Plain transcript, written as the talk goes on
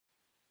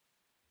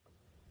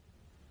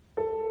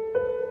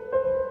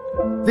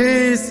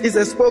This is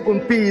a spoken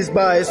piece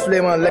by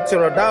Suleiman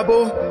Lecturer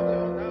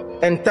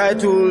Dabo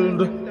entitled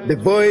The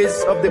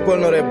Voice of the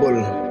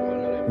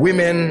Vulnerable,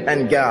 Women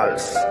and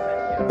Girls,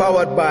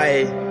 powered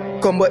by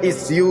Combo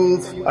East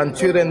Youth and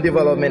Children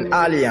Development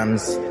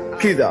Alliance,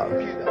 KIDA.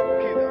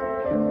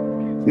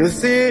 You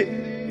see,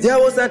 there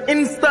was an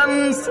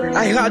instance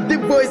I heard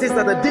deep voices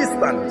at a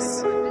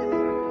distance.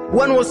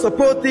 One was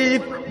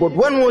supportive, but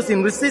one was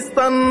in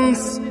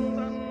resistance.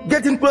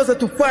 Getting closer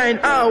to find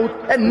out,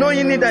 and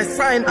knowing it I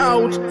signed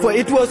out, for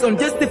it was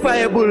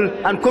unjustifiable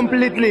and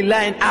completely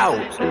lined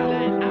out.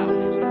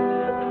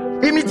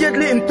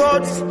 Immediately in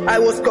thoughts, I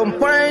was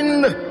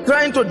confined,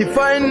 trying to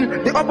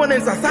define the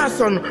opponent's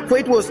assertion, for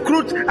it was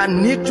crude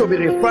and need to be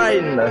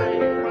refined.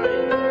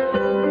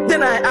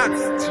 Then I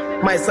asked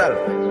myself,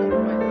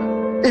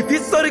 if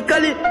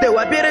historically they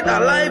were buried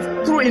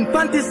alive through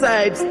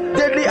infanticides,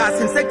 deadly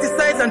as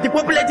insecticides and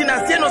depopulating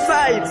as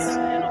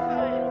genocides,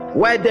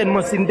 why then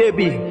mustn't they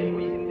be?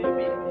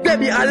 They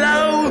be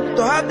allowed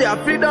to have their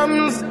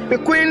freedoms, be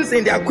queens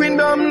in their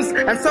queendoms,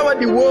 and sour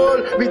the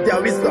world with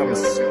their wisdoms.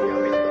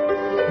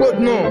 But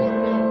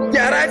no,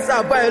 their rights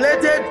are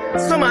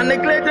violated, some are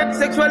neglected,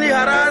 sexually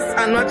harassed,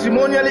 and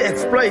matrimonially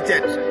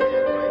exploited.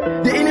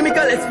 The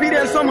inimical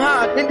experience some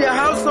had in their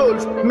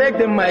households make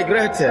them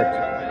migrated.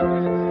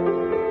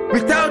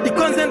 Without the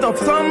consent of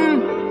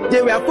some,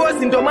 they were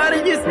forced into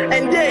marriages,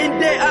 and day in,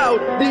 day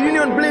out, the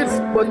union bleeds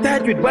but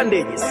tied with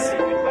bandages.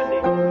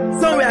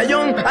 Some were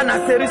young, and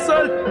as a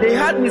result, they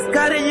had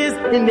miscarriages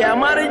in their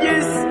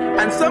marriages,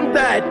 and some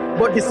died,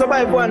 but the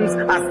survived ones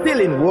are still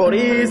in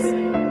worries.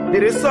 The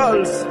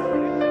results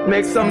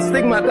make some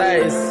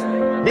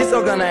stigmatized,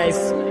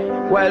 disorganized,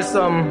 while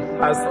some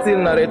are still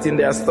narrating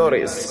their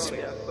stories.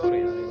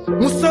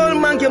 Musol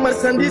manke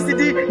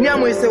marsandisiti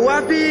niamo ise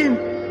wapi,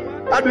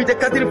 aduite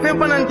katiri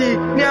pempananti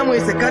niamo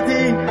ise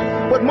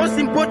kati, but most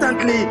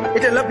importantly,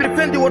 it will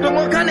prevent the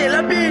wotomokane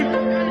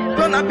lapi.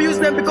 Don't abuse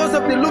them because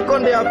of the look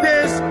on their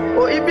face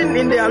or even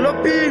in their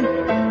lobby.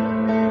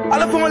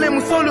 Alafongole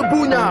musolu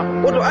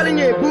bunya, oto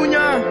alinye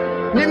bunya,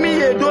 nimi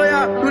ye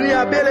doya,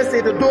 dunia bele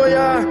se de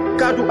doya,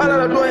 kadu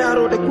alala doya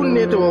ro de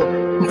kunneto,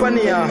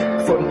 mfania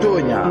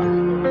fontonya.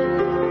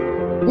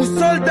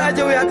 Musol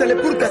daje we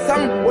atale purka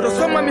sang, oto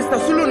soma Mr.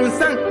 Sulun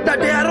sang, that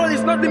their role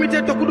is not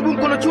limited to kudubun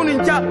kono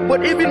chunincha,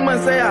 but even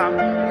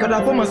mansaya,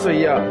 kadafoma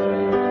soya.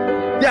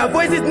 Their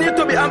voices need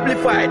to be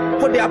amplified,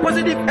 for their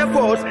positive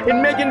efforts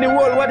in making the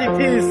world what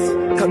it is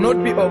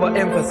cannot be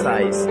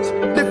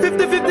overemphasized. The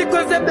 50-50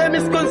 concept they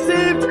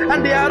misconceived,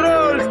 and their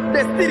roles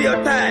they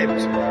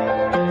stereotyped.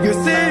 You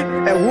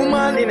see, a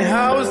woman in a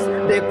house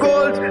they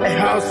called a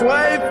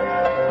housewife,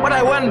 but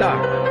I wonder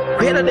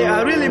whether they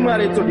are really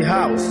married to the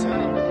house.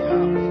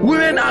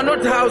 Women are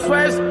not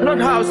housewives, not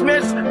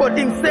housemates, but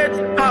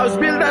instead house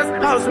builders,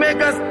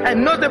 housemakers,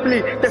 and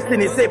notably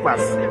destiny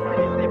shapers.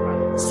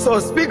 So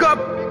speak up,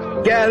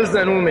 girls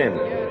and women,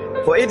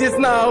 for it is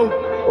now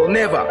or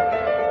never.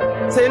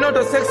 Say no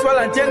to sexual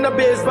and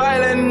gender-based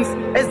violence,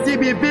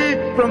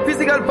 SGBV, from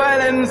physical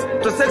violence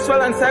to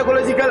sexual and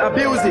psychological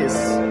abuses.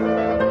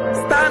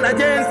 Stand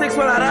against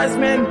sexual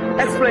harassment,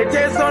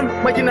 exploitation,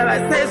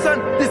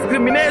 marginalization,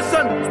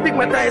 discrimination,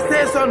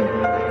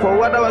 stigmatization, for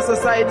what our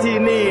society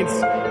needs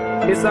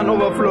is an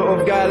overflow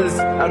of girls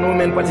and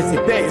women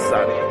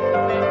participation.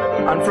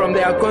 And from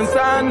their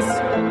concerns,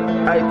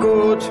 I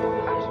quote,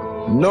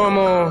 no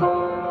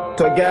more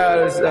to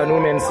girls and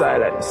women's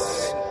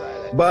silence,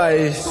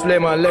 by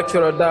Suleiman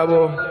Lecturer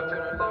Dabo,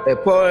 a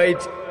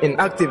poet in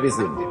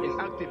activism.